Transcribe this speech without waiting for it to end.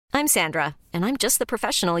I'm Sandra, and I'm just the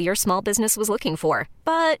professional your small business was looking for.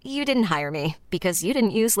 But you didn't hire me because you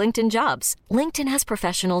didn't use LinkedIn Jobs. LinkedIn has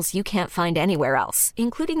professionals you can't find anywhere else,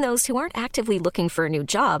 including those who aren't actively looking for a new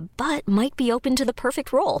job, but might be open to the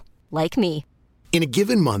perfect role, like me. In a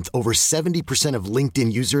given month, over 70% of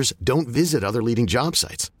LinkedIn users don't visit other leading job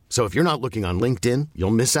sites. So if you're not looking on LinkedIn,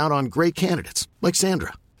 you'll miss out on great candidates like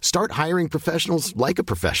Sandra. Start hiring professionals like a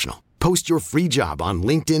professional. Post your free job on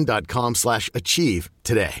linkedin.com/achieve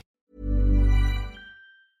today.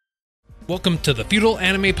 Welcome to the Feudal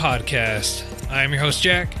Anime Podcast. I'm your host,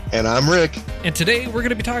 Jack. And I'm Rick. And today we're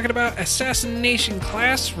going to be talking about Assassination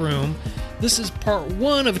Classroom. This is part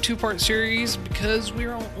one of a two-part series because we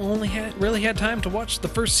only really had time to watch the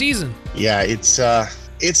first season. Yeah, it's a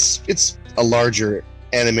larger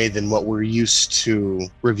anime than what we're used to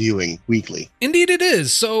reviewing weekly. Indeed it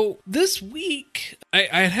is. So this week,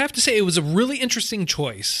 I'd have to say it was a really interesting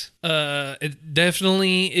choice. It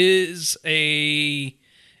definitely is a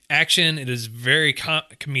action. It is very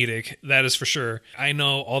comedic, that is for sure. I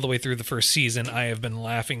know all the way through the first season, I have been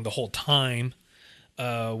laughing the whole time.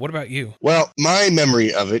 What about you? Well, my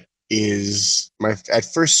memory of it is my at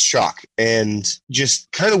first shock and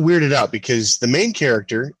just kind of weirded out because the main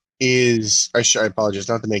character is, I apologize,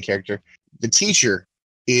 not the main character. The teacher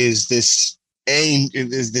is this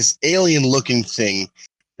alien looking thing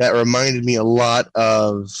that reminded me a lot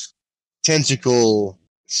of tentacle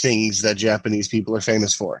things that Japanese people are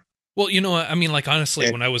famous for. Well, you know, I mean, like, honestly,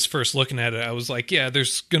 when I was first looking at it, I was like, yeah,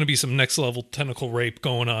 there's going to be some next level tentacle rape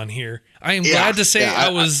going on here. I am glad to say I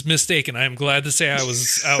was mistaken. I am glad to say I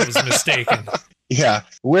was mistaken. Yeah.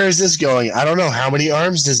 Where is this going? I don't know. How many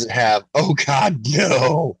arms does it have? Oh, God,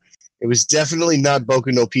 no. It was definitely not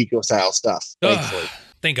Boku no Pico style stuff. Thankfully.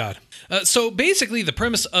 Thank God. So basically, the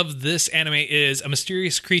premise of this anime is a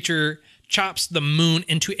mysterious creature chops the moon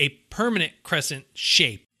into a permanent crescent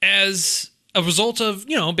shape. As a result of,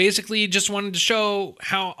 basically just wanted to show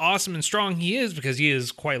how awesome and strong he is, because he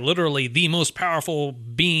is quite literally the most powerful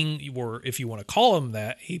being, or if you want to call him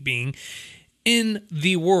that, a being, in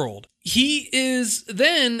the world. He is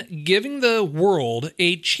then giving the world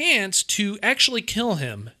a chance to actually kill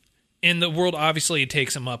him. And the world obviously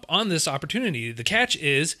takes him up on this opportunity. The catch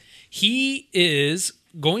is he is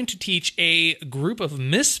going to teach a group of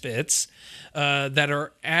misfits that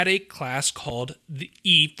are at a class called the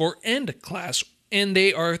E for End class. And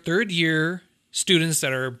they are third year students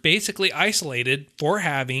that are basically isolated for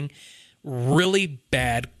having really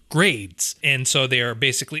bad grades. And so they are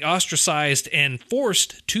basically ostracized and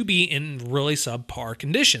forced to be in really subpar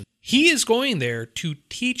condition. He is going there to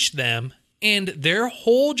teach them, and their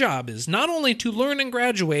whole job is not only to learn and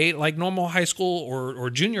graduate like normal high school or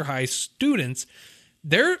junior high students,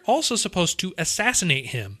 they're also supposed to assassinate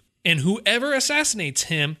him. And whoever assassinates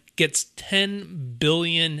him gets 10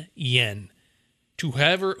 billion yen to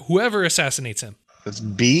whoever assassinates him. That's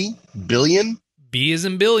B? Billion? B is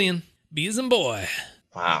in billion. B is in boy.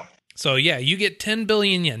 Wow. So yeah, you get 10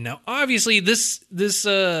 billion yen. Now, obviously, this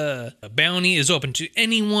bounty is open to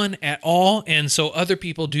anyone at all, and so other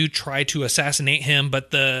people do try to assassinate him, but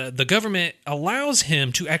the government allows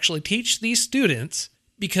him to actually teach these students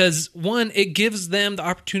because, one, it gives them the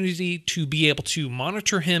opportunity to be able to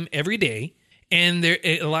monitor him every day, and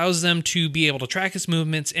it allows them to be able to track his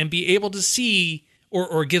movements and be able to see,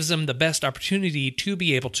 or gives them the best opportunity to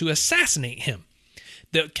be able to assassinate him.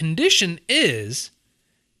 The condition is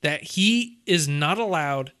that he is not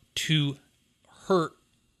allowed to hurt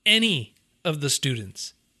any of the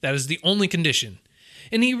students. That is the only condition.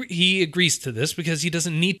 And he agrees to this because he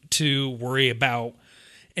doesn't need to worry about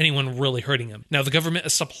anyone really hurting him. Now, the government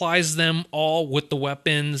supplies them all with the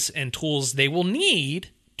weapons and tools they will need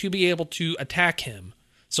to be able to attack him.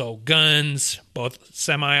 So guns, both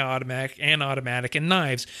semi-automatic and automatic, and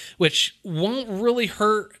knives, which won't really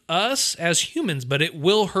hurt us as humans, but it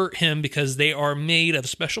will hurt him because they are made of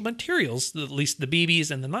special materials, at least the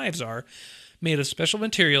BBs and the knives are, made of special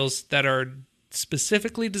materials that are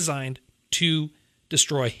specifically designed to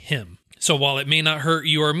destroy him. So while it may not hurt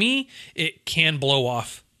you or me, it can blow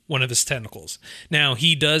off one of his tentacles. Now,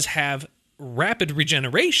 he does have rapid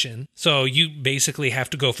regeneration, so you basically have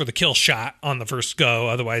to go for the kill shot on the first go,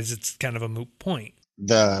 otherwise it's kind of a moot point.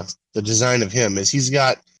 The design of him is he's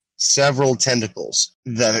got several tentacles.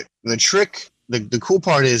 The trick, the cool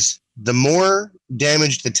part is the more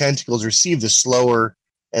damage the tentacles receive, the slower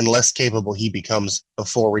and less capable he becomes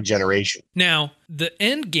before regeneration. Now, the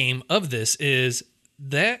end game of this is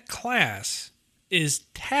that class is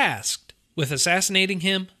tasked with assassinating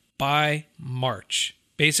him by March.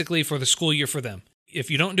 Basically, for the school year for them.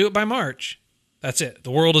 If you don't do it by March, that's it.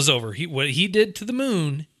 The world is over. What he did to the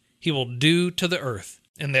moon, he will do to the earth.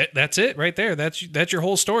 And that's it right there. That's your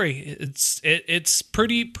whole story. It's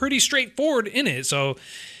pretty straightforward in it. So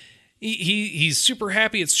he's super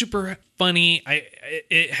happy. It's super funny.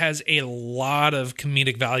 It has a lot of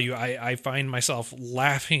comedic value. I find myself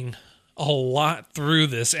laughing a lot through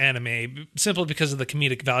this anime simply because of the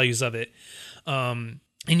comedic values of it. And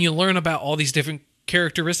you learn about all these different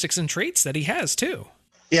characteristics and traits that he has too.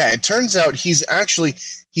 Yeah, it turns out he's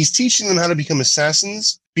teaching them how to become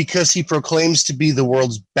assassins because he proclaims to be the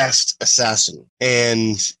world's best assassin.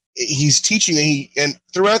 And he's teaching, and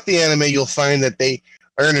throughout the anime, you'll find that they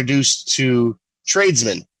are introduced to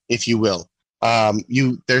tradesmen, if you will.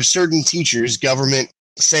 There's certain teachers,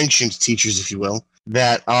 government-sanctioned teachers, if you will,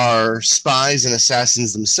 that are spies and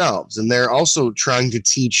assassins themselves. And they're also trying to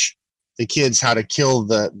teach the kids how to kill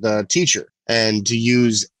the teacher and to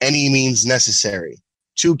use any means necessary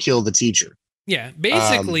to kill the teacher. Yeah,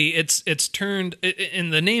 basically, it's turned,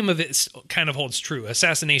 in the name of it kind of holds true,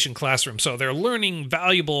 assassination classroom. So they're learning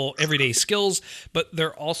valuable everyday skills, but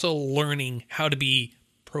they're also learning how to be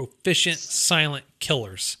proficient silent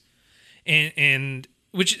killers, and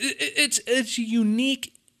which it's a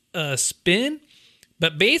unique spin,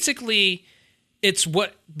 but basically, it's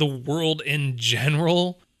what the world in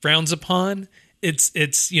general frowns upon.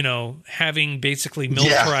 It's having basically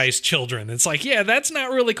militarized children. It's like, yeah, that's not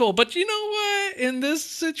really cool. But you know what? In this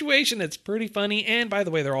situation, it's pretty funny. And by the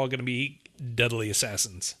way, they're all going to be deadly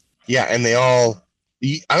assassins. Yeah, and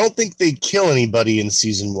I don't think they kill anybody in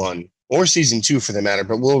season 1 or season 2 for the matter,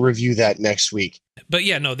 but we'll review that next week. But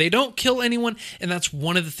yeah, no, they don't kill anyone. And that's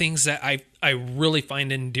one of the things that I really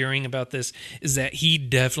find endearing about this is that he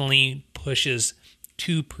definitely pushes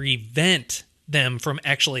to prevent them from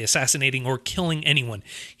actually assassinating or killing anyone.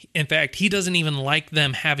 In fact, he doesn't even like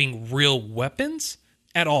them having real weapons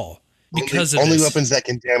at all because only weapons that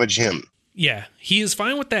can damage him. Yeah, he is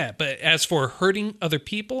fine with that. But as for hurting other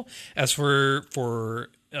people, as for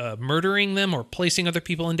murdering them or placing other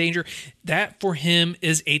people in danger, that for him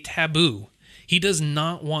is a taboo. He does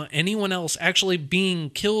not want anyone else actually being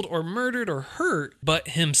killed or murdered or hurt but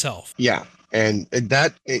himself. Yeah, and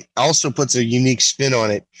that it also puts a unique spin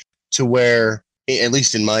on it to where, at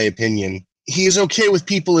least in my opinion, he is okay with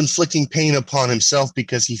people inflicting pain upon himself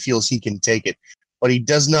because he feels he can take it. But he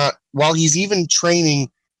does not, while he's even training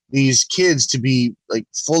these kids to be like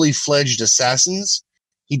fully fledged assassins,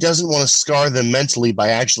 he doesn't want to scar them mentally by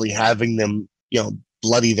actually having them,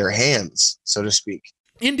 bloody their hands, so to speak.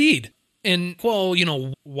 Indeed. And, well,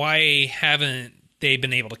 why haven't they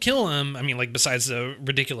been able to kill him? I mean, like, besides the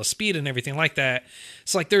ridiculous speed and everything like that,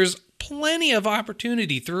 it's like there's plenty of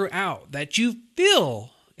opportunity throughout that you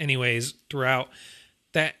feel, anyways, throughout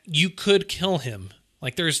that you could kill him.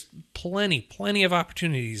 Like, there's plenty of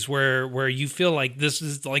opportunities where you feel like this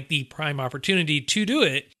is like the prime opportunity to do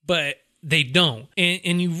it, but they don't.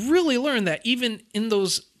 And you really learn that even in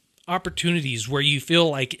those opportunities where you feel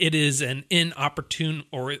like it is an inopportune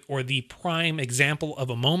or the prime example of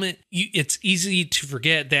a moment, it's easy to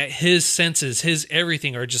forget that his senses, his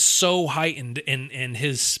everything are just so heightened and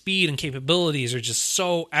his speed and capabilities are just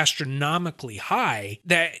so astronomically high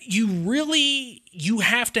that you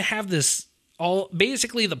have to have this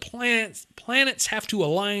basically the planets have to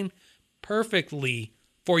align perfectly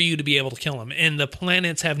for you to be able to kill him, and the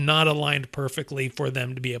planets have not aligned perfectly for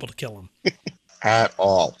them to be able to kill him. At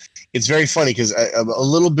all. It's very funny because a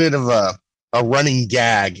little bit of a running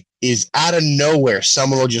gag is out of nowhere.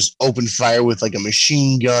 Someone will just open fire with like a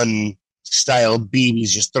machine gun style BBs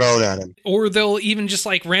just thrown at him. Or they'll even just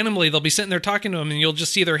like randomly, they'll be sitting there talking to him and you'll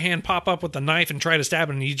just see their hand pop up with a knife and try to stab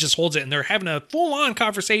him and he just holds it and they're having a full on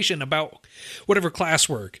conversation about whatever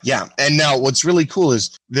classwork. Yeah. And now what's really cool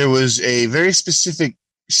is there was a very specific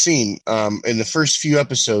scene in the first few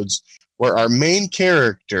episodes where our main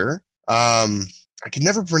character, I can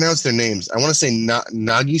never pronounce their names. I want to say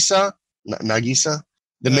Nagisa.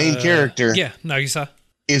 The main character. Yeah, Nagisa.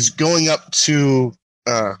 Is going up to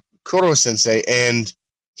Koro Sensei, and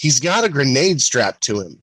he's got a grenade strapped to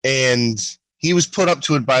him. And he was put up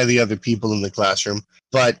to it by the other people in the classroom.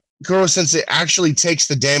 But Koro Sensei actually takes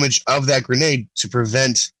the damage of that grenade to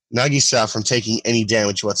prevent Nagisa from taking any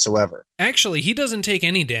damage whatsoever. Actually, he doesn't take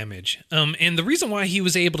any damage. And the reason why he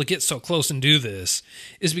was able to get so close and do this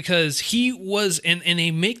is because he was, and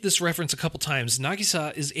they make this reference a couple times,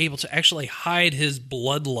 Nagisa is able to actually hide his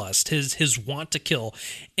bloodlust, his want to kill,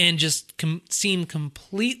 and just seem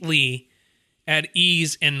completely at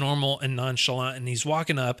ease and normal and nonchalant. And he's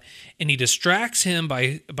walking up, and he distracts him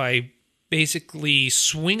by basically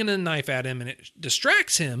swinging a knife at him, and it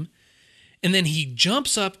distracts him. And then he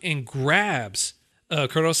jumps up and grabs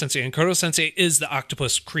Koro Sensei. And Koro Sensei is the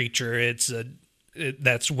octopus creature. It's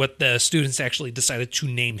That's what the students actually decided to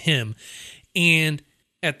name him. And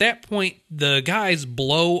at that point, the guys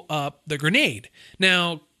blow up the grenade.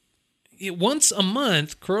 Now, once a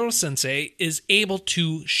month, Kurota-sensei is able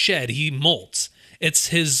to shed. He molts. It's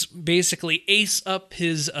his basically ace up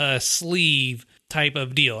his sleeve type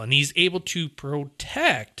of deal. And he's able to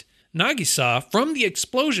protect Nagisa from the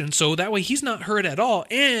explosion, so that way he's not hurt at all.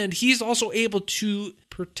 And he's also able to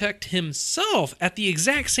protect himself at the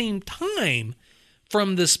exact same time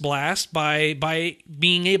from this blast by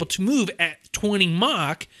being able to move at 20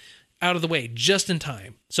 Mach out of the way just in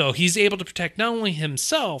time. So he's able to protect not only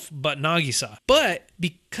himself, but Nagisa. But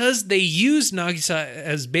because they use Nagisa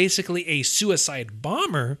as basically a suicide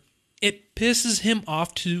bomber, it pisses him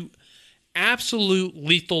off to absolute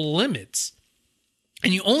lethal limits.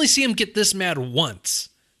 And you only see him get this mad once.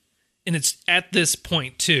 And it's at this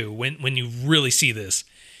point, too, when you really see this.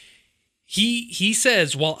 He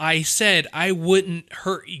says, well, I said I wouldn't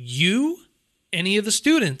hurt you, any of the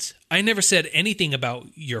students. I never said anything about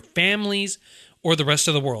your families or the rest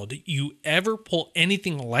of the world. You ever pull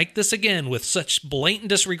anything like this again with such blatant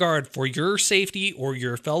disregard for your safety or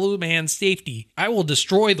your fellow man's safety, I will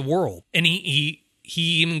destroy the world. And he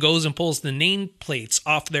even goes and pulls the nameplates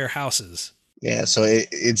off their houses. Yeah, so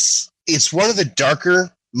it's one of the darker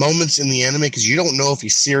moments in the anime because you don't know if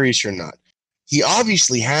he's serious or not. He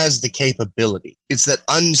obviously has the capability. It's that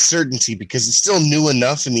uncertainty because it's still new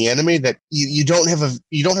enough in the anime that you don't have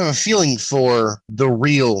a feeling for the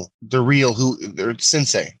real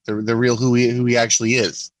sensei, the real who he actually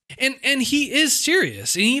is. And he is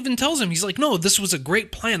serious. And he even tells him, he's like, no, this was a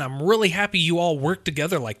great plan. I'm really happy you all worked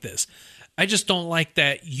together like this. I just don't like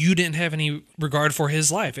that you didn't have any regard for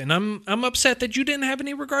his life. And I'm upset that you didn't have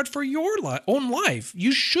any regard for your own life.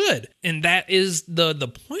 You should. And that is the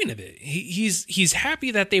point of it. He's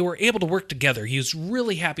happy that they were able to work together. He's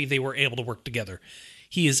really happy they were able to work together.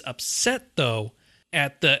 He is upset, though,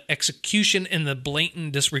 at the execution and the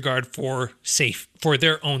blatant disregard for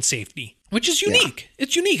their own safety. Which is unique. Yeah.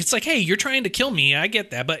 It's unique. It's like, hey, you're trying to kill me. I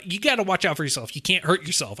get that. But you got to watch out for yourself. You can't hurt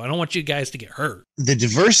yourself. I don't want you guys to get hurt. The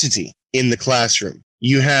diversity in the classroom.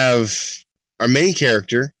 You have our main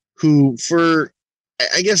character who, for,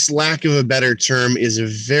 I guess, lack of a better term, is a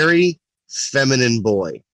very feminine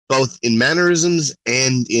boy, both in mannerisms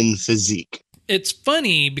and in physique. It's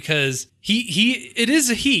funny because it is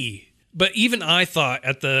a he. But even I thought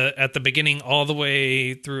at the beginning all the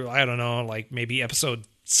way through, I don't know, like maybe episode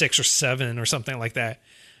 6 or 7 or something like that,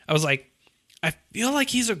 I was like, I feel like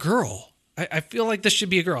he's a girl. I feel like this should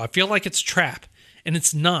be a girl. I feel like it's trap, and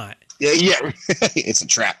it's not. Yeah, it's a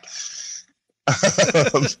trap.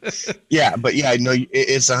 Yeah, but yeah, no,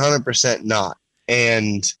 it's 100% not.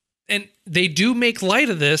 And they do make light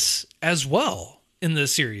of this as well in the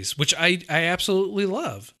series, which I absolutely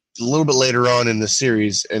love. A little bit later on in the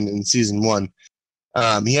series and in season 1,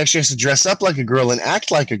 he actually has to dress up like a girl and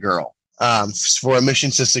act like a girl for a mission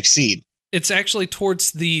to succeed. It's actually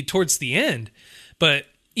towards the end, but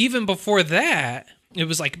even before that, it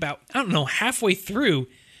was like about, I don't know, halfway through,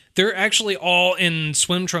 they're actually all in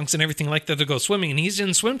swim trunks and everything like that to go swimming, and he's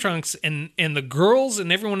in swim trunks, and the girls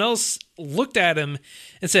and everyone else looked at him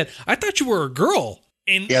and said, I thought you were a girl.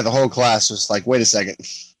 And yeah, the whole class was like, wait a second.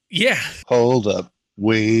 Yeah. Hold up.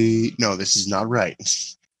 Wait. No, this is not right.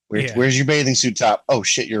 Where's your bathing suit top? Oh,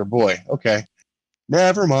 shit, you're a boy. Okay.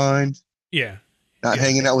 Never mind. Yeah. Not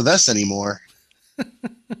hanging out with us anymore.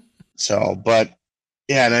 So, but,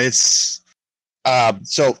 yeah, no, it's...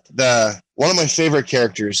 So one of my favorite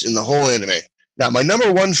characters in the whole anime. Now, my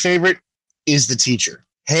number one favorite is the teacher.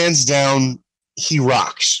 Hands down, he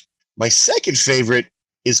rocks. My second favorite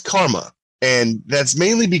is Karma. And that's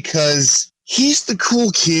mainly because he's the cool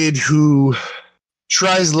kid who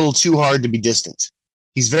tries a little too hard to be distant.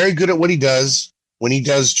 He's very good at what he does when he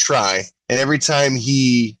does try. And every time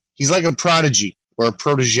he's like a prodigy or a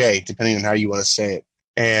protege, depending on how you want to say it.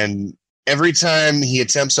 And every time he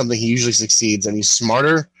attempts something, he usually succeeds, and he's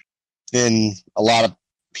smarter than a lot of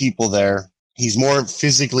people there. He's more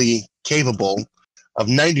physically capable of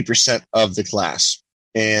 90% of the class,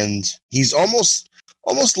 and he's almost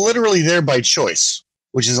literally there by choice,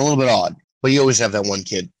 which is a little bit odd, but you always have that one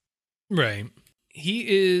kid. Right. He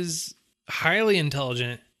is highly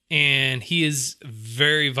intelligent, and he is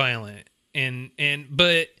very violent,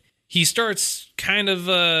 but he starts kind of,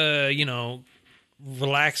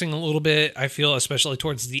 relaxing a little bit, I feel, especially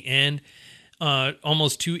towards the end,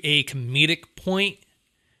 almost to a comedic point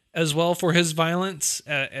as well for his violence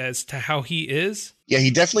as to how he is. Yeah,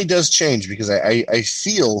 he definitely does change, because I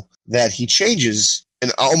feel that he changes,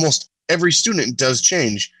 and almost every student does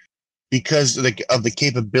change because of the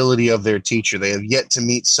capability of their teacher. They have yet to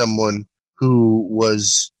meet someone who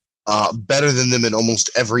was better than them in almost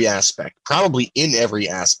every aspect, probably in every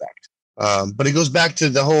aspect. But it goes back to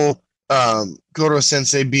the whole Koro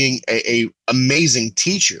Sensei being a amazing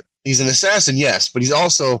teacher. He's an assassin, yes, but he's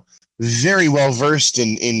also very well versed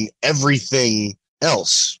in everything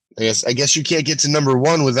else. I guess you can't get to number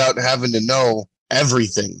one without having to know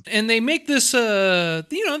everything. And they make this,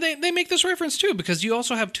 they make this reference too, because you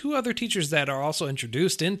also have two other teachers that are also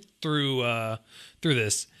introduced in through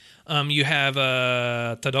this. You have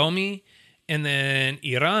Tadomi and then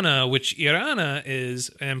Irana, which Irana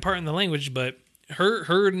is, and pardon the language, but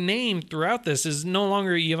her name throughout this is no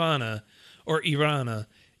longer Ivana or Irana.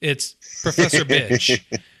 It's Professor Bitch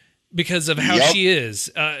because of how she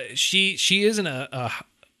is. She is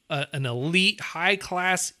an elite, high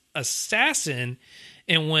class assassin,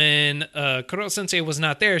 and when Koro Sensei was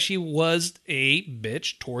not there, she was a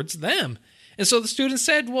bitch towards them. And so the students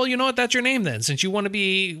said, "Well, you know what? That's your name then. Since you want to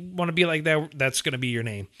be like that, that's going to be your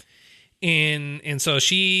name." And so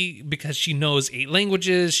she, because she knows 8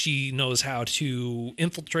 languages, she knows how to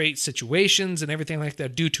infiltrate situations and everything like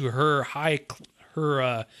that, due to her high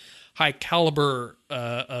caliber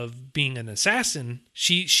of being an assassin.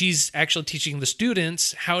 She's actually teaching the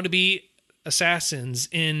students how to be assassins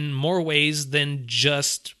in more ways than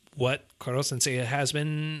just what Koro Sensei has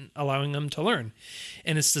been allowing them to learn.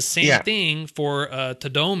 And it's the same thing for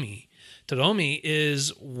Tadomi. Tadomi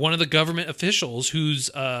is one of the government officials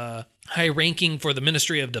who's high ranking for the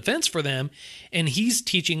Ministry of Defense for them, and he's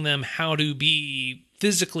teaching them how to be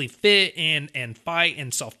physically fit and fight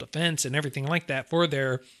and self-defense and everything like that for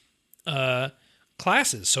their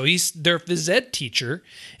classes. So he's their phys ed teacher,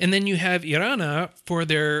 and then you have Irana for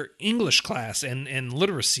their English class and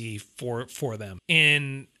literacy for them.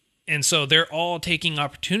 And so they're all taking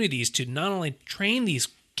opportunities to not only train these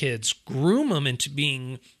kids, groom them into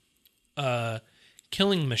being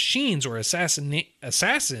killing machines or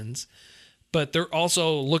assassins, but they're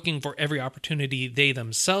also looking for every opportunity they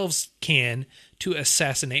themselves can to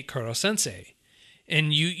assassinate Koro Sensei.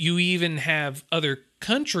 And you even have other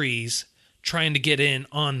countries trying to get in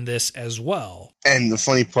on this as well. And the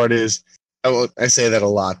funny part is, I say that a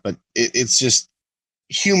lot, but it's just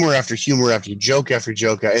humor after humor after joke after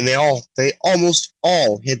joke, and they almost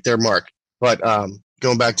all hit their mark. But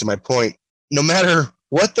going back to my point, no matter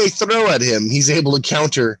what they throw at him, he's able to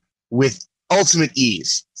counter with ultimate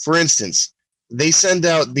ease. For instance, they send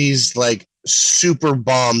out these like super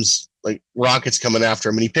bombs, like rockets coming after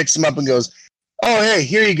him, and he picks them up and goes, "Oh, hey,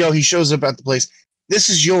 here you go." He shows up at the place. "This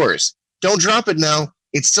is yours. Don't drop it now.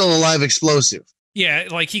 It's still a live explosive." Yeah,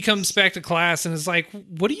 like he comes back to class and is like,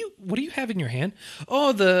 what do you have in your hand?"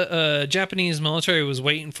 "Oh, the Japanese military was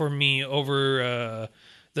waiting for me over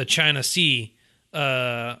the China Sea.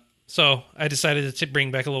 So I decided to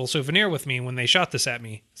bring back a little souvenir with me when they shot this at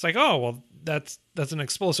me." It's like, "Oh, well, that's an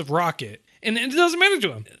explosive rocket." And it doesn't matter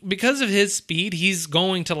to him. Because of his speed, he's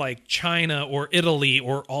going to like China or Italy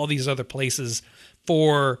or all these other places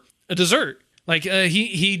for a dessert. Like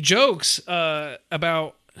he jokes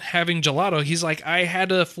about having gelato. He's like, "I had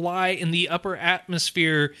to fly in the upper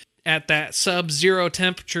atmosphere at that sub-zero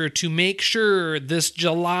temperature to make sure this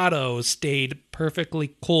gelato stayed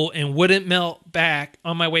perfectly cool and wouldn't melt back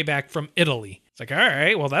on my way back from Italy." It's like, all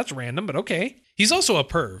right, well, that's random, but okay. He's also a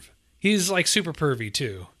perv. He's like super pervy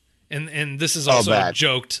too. And this is also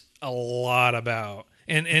joked a lot about.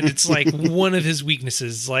 And it's like one of his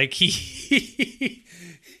weaknesses. Like he's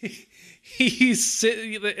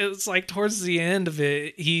sitting, it's like towards the end of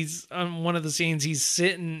it, he's on one of the scenes, he's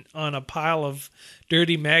sitting on a pile of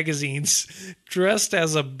dirty magazines dressed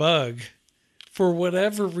as a bug for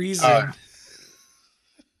whatever reason.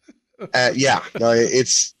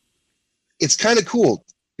 It's kind of cool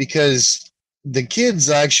because the kids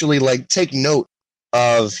actually like take note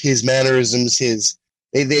of his mannerisms.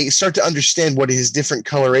 They start to understand what his different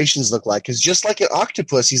colorations look like, because just like an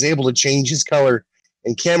octopus, he's able to change his color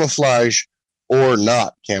and camouflage or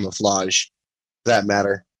not camouflage, for that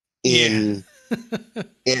matter. And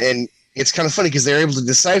it's kind of funny because they're able to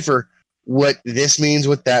decipher what this means,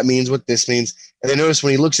 what that means, what this means. And I notice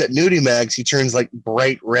when he looks at nudie mags, he turns like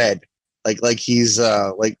bright red, like he's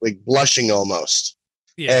like blushing almost.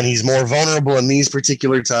 Yeah. And he's more vulnerable in these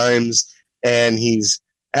particular times, and he's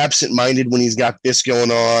absent-minded when he's got this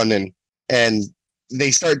going on, and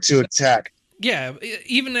they start to attack. Yeah,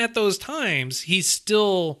 even at those times, he's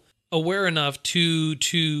still aware enough to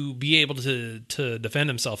be able to defend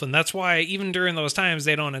himself. And that's why even during those times,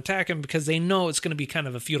 they don't attack him, because they know it's going to be kind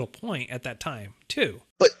of a futile point at that time, too.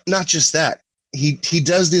 But not just that. He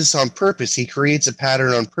does this on purpose. He creates a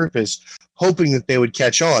pattern on purpose, hoping that they would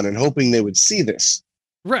catch on and hoping they would see this.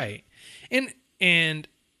 Right. And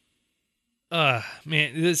Man,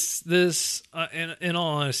 this in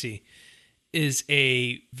all honesty is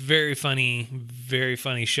a very funny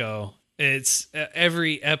show. It's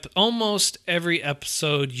almost every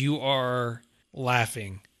episode you are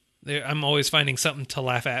laughing. I'm always finding something to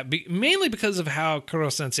laugh at, mainly because of how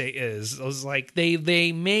Kuro-sensei is. I was like, they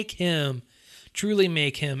truly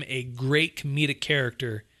make him a great comedic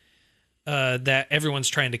character that everyone's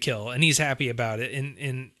trying to kill, and he's happy about it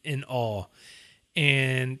in all.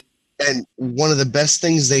 And one of the best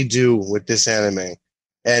things they do with this anime,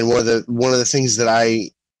 and one of the things that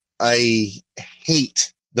I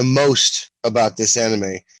hate the most about this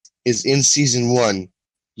anime is in season 1,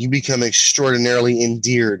 you become extraordinarily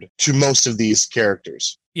endeared to most of these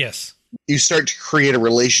characters. Yes. You start to create a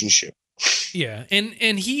relationship. Yeah.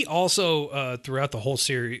 And he also, throughout the whole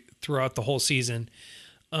season,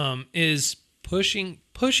 is pushing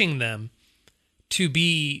them to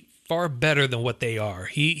be far better than what they are.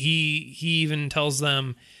 He even tells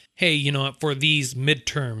them, hey, you know what, for these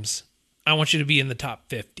midterms, I want you to be in the top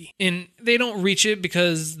 50. And they don't reach it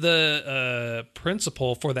because the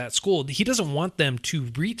principal for that school, he doesn't want them to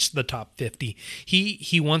reach the top 50.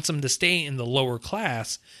 He wants them to stay in the lower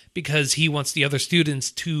class because he wants the other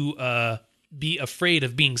students to be afraid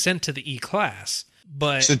of being sent to the E class.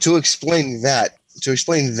 But so to explain that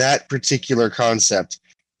particular concept,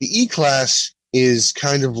 the E class is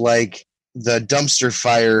kind of like the dumpster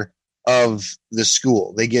fire of the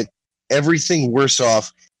school. They get everything worse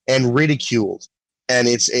off and ridiculed, and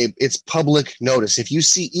it's public notice. If you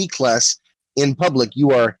see E-class in public, you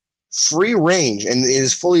are free range, and it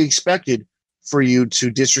is fully expected for you to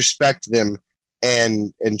disrespect them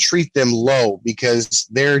and treat them low, because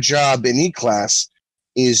their job in E-class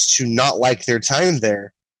is to not like their time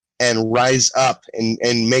there and rise up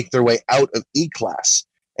and make their way out of E-class.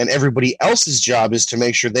 And everybody else's job is to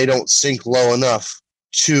make sure they don't sink low enough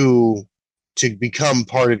to become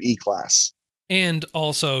part of E-class. And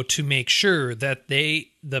also to make sure that the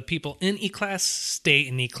people in E-class stay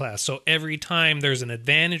in E-class. So every time there's an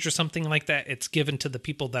advantage or something like that, it's given to the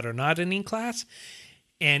people that are not in E-class.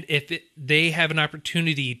 And if they have an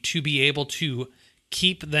opportunity to be able to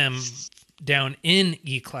keep them down in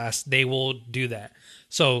E-class, they will do that.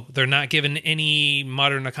 So they're not given any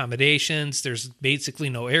modern accommodations. There's basically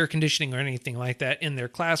no air conditioning or anything like that in their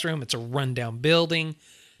classroom. It's a rundown building.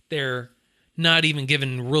 They're not even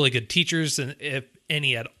given really good teachers, if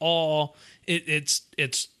any at all.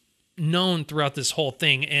 It's known throughout this whole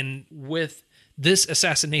thing. And with this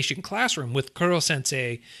assassination classroom, with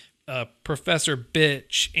Kuro-sensei, Professor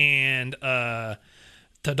Bitch, and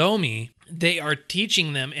Tadomi, they are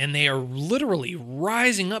teaching them, and they are literally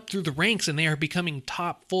rising up through the ranks, and they are becoming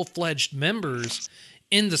top full-fledged members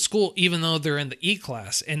in the school, even though they're in the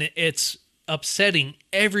E-class. And it's upsetting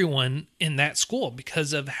everyone in that school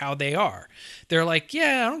because of how they are. They're like,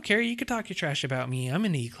 yeah, I don't care. You can talk your trash about me. I'm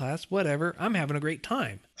in E-class, whatever. I'm having a great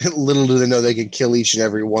time. Little do they know they could kill each and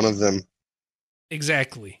every one of them.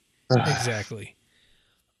 Exactly. Exactly.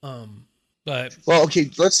 But well, okay,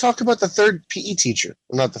 let's talk about the third PE teacher.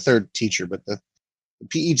 Well, not the third teacher, but the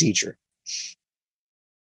PE teacher.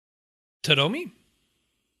 Tadomi?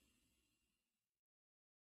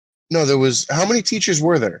 No, there was, how many teachers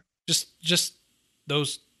were there? Just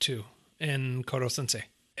those two and Kuro-sensei.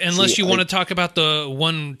 Unless you want to talk about the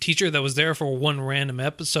one teacher that was there for one random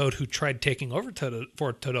episode who tried taking over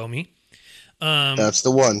for Tadomi. That's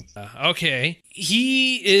the one. Okay.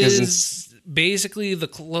 He is basically the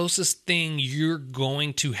closest thing you're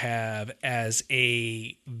going to have as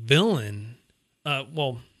a villain.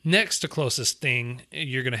 Next to closest thing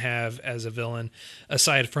you're going to have as a villain,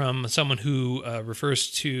 aside from someone who refers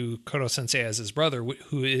to Kuro-sensei as his brother,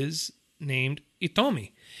 who is named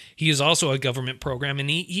Itomi. He is also a government program, and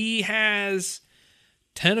he has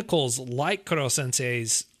tentacles like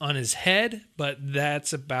Kuro-sensei's on his head, but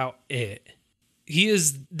that's about it. He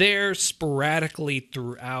is there sporadically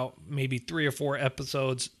throughout maybe 3 or 4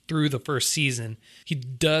 episodes through the first season. He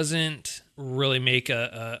doesn't really make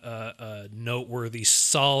a noteworthy,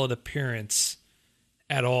 solid appearance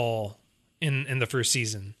at all in the first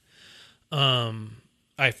season.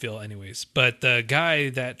 I feel anyways. But the guy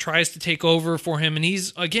that tries to take over for him, and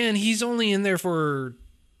he's only in there for a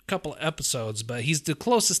couple of episodes, but he's the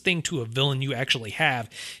closest thing to a villain you actually have.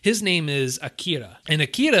 His name is Akira. And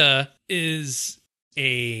Akira is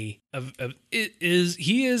a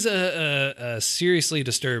seriously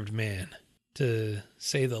disturbed man, to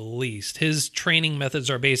say the least. His training methods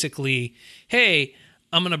are basically, hey,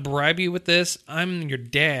 I'm going to bribe you with this. I'm your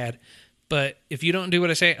dad. But if you don't do what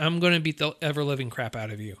I say, I'm going to beat the ever-living crap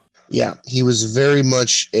out of you. Yeah, he was very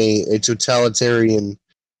much a totalitarian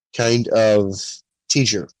kind of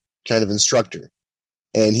teacher. kind of instructor.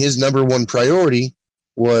 And his number one priority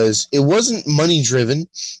was, it wasn't money driven.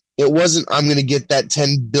 It wasn't, I'm going to get that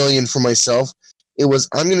 10 billion for myself. It was,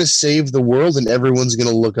 I'm going to save the world and everyone's going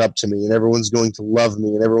to look up to me and everyone's going to love me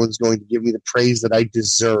and everyone's going to give me the praise that I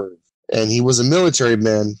deserve. And he was a military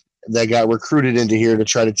man that got recruited into here to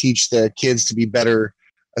try to teach the kids to be better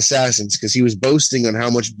assassins, because he was boasting on how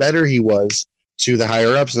much better he was to the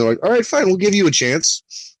higher ups. And they're like, all right, fine, we'll give you a chance.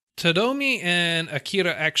 Tadatomi and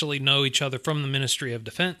Akira actually know each other from the Ministry of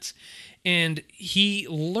Defense. And he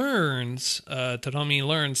learns, Tadatomi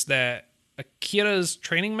learns that Akira's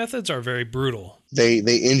training methods are very brutal. They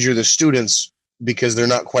injure the students because they're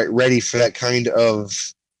not quite ready for that kind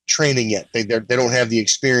of training yet. They don't have the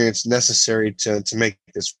experience necessary to make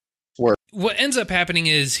this work. What ends up happening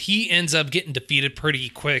is he ends up getting defeated pretty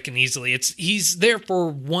quick and easily. He's there for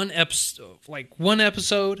one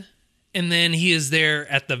episode, and then he is there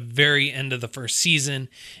at the very end of the first season.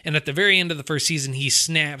 And at the very end of the first season, he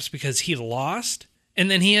snaps because he lost, and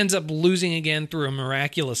then he ends up losing again through a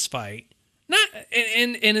miraculous fight.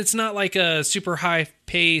 And it's not like a super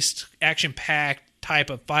high-paced, action-packed type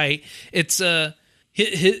of fight. It's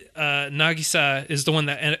Nagisa is the one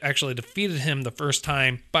that actually defeated him the first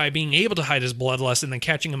time by being able to hide his bloodlust and then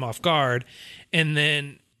catching him off guard. And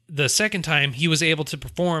then the second time, he was able to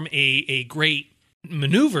perform a great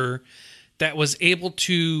maneuver that was able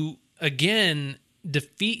to, again,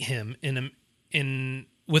 defeat him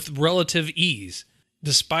with relative ease,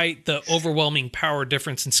 despite the overwhelming power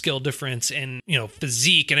difference and skill difference and,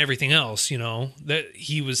 physique and everything else, that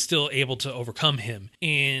he was still able to overcome him.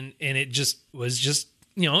 And it just was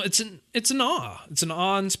it's an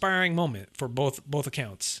awe-inspiring moment for both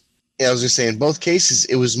accounts. Yeah, I was just saying, in both cases,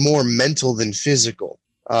 it was more mental than physical.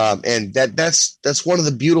 And that's one of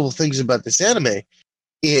the beautiful things about this anime.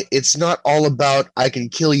 It's not all about, I can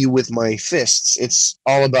kill you with my fists. It's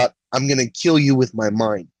all about, I'm going to kill you with my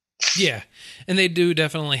mind. Yeah, and they do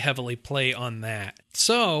definitely heavily play on that.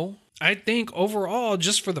 So I think overall,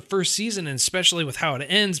 just for the first season, and especially with how it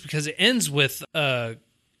ends, because it ends with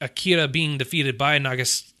Akira being defeated by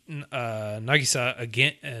Nagisa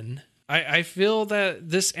again, I feel that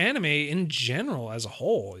this anime in general as a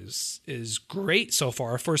whole is great so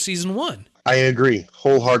far for season 1. I agree.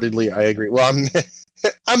 Wholeheartedly, I agree. Well,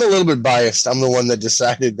 I'm a little bit biased. I'm the one that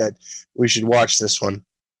decided that we should watch this one.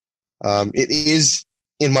 It is,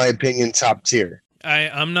 in my opinion, top tier.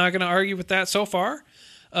 I'm not going to argue with that so far.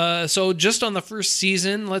 So just on the first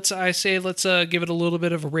season, let's give it a little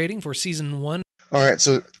bit of a rating for season 1. All right,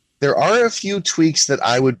 so there are a few tweaks that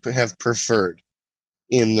I would have preferred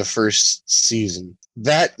in the first season.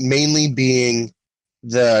 That mainly being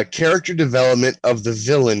the character development of the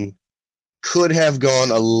villain could have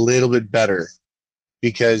gone a little bit better,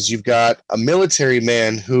 because you've got a military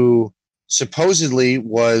man who supposedly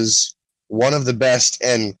was one of the best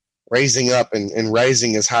and raising up and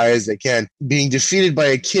rising as high as they can, being defeated by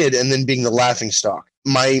a kid and then being the laughingstock.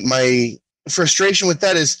 My frustration with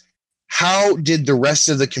that is, how did the rest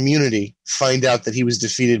of the community find out that he was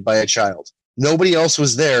defeated by a child? Nobody else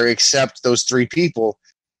was there except those 3 people.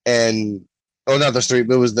 And, not those 3,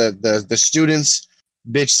 but it was the students,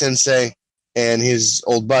 Bitch Sensei, and his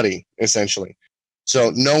old buddy, essentially.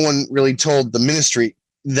 So no one really told the ministry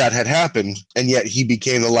that had happened, and yet he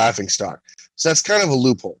became the laughingstock. So that's kind of a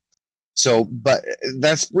loophole. So, but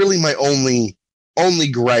that's really my only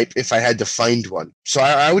gripe if I had to find one. So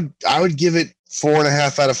I would give it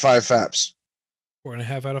 4.5 out of 5 faps.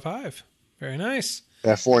 4.5 out of 5. Very nice.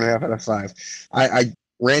 Yeah, 4.5 out of 5. I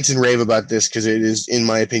rant and rave about this because it is, in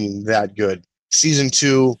my opinion, that good. Season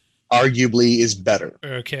 2 arguably is better.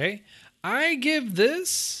 Okay. I give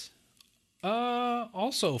this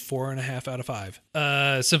also 4.5 out of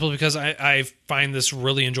 5. Simply because I find this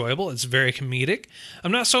really enjoyable. It's very comedic.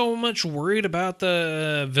 I'm not so much worried about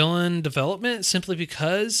the villain development, simply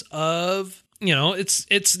because of,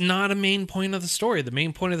 it's not a main point of the story. The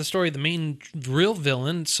main point of the story, the main real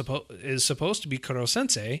villain is supposed to be Kuro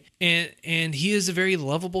Sensei, and he is a very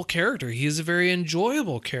lovable character. He is a very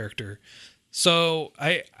enjoyable character. So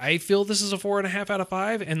I feel this is a 4.5 out of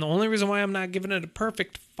 5, and the only reason why I'm not giving it a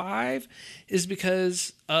perfect 5 is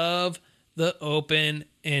because of the open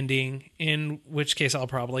ending, in which case I'll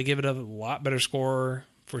probably give it a lot better score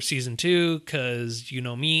for season 2, because you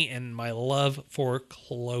know me and my love for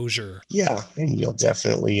closure. Yeah, and you'll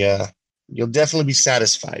definitely be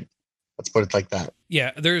satisfied. Let's put it like that.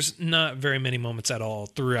 Yeah, there's not very many moments at all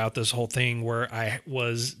throughout this whole thing where I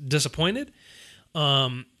was disappointed.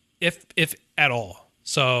 If at all.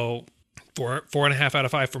 So 4.5 out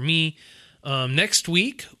of 5 for me. Next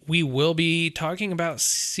week, we will be talking about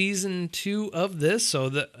season 2 of this, so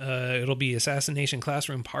that it'll be Assassination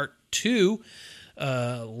Classroom Part 2.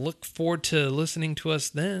 Look forward to listening to us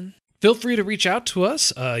then. Feel free to reach out to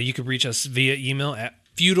us. You can reach us via email at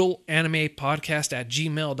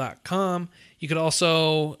feudalanimePodcast@gmail.com. You could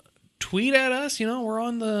also tweet at us. You know, we're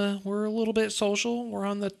a little bit social. We're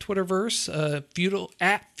on the Twitterverse,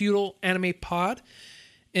 Feudal Anime Pod.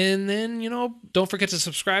 And then, don't forget to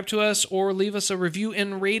subscribe to us or leave us a review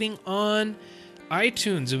and rating on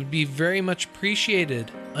iTunes. It would be very much appreciated.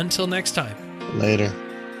 Until next time. Later.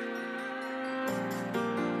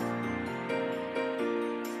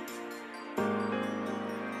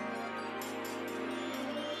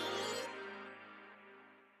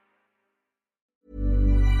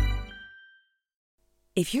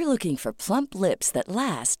 If you're looking for plump lips that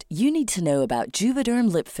last, you need to know about Juvederm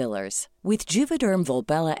lip fillers. With Juvederm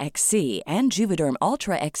Volbella XC and Juvederm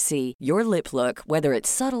Ultra XC, your lip look, whether it's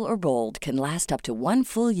subtle or bold, can last up to 1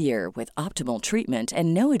 full year with optimal treatment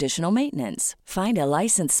and no additional maintenance. Find a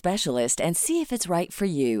licensed specialist and see if it's right for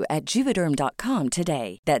you at Juvederm.com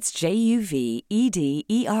today. That's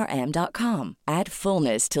JUVEDERM.com. Add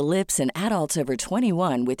fullness to lips in adults over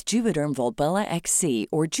 21 with Juvederm Volbella XC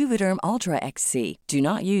or Juvederm Ultra XC. Do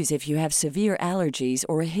not use if you have severe allergies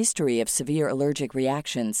or a history of severe allergic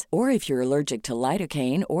reactions, or if you're allergic to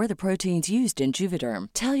lidocaine or the proteins used in Juvederm.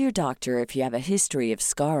 Tell your doctor if you have a history of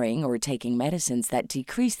scarring or taking medicines that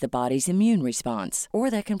decrease the body's immune response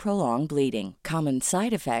or that can prolong bleeding. Common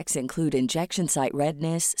side effects include injection site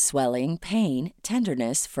redness, swelling, pain,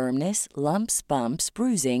 tenderness, firmness, lumps, bumps,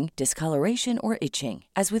 bruising, discoloration, or itching.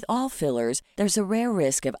 As with all fillers, there's a rare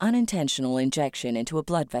risk of unintentional injection into a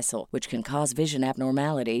blood vessel, which can cause vision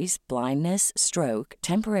abnormalities, blindness, stroke,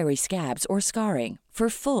 temporary scabs, or scarring. For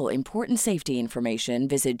full, important safety information,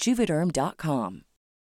 visit Juvederm.com.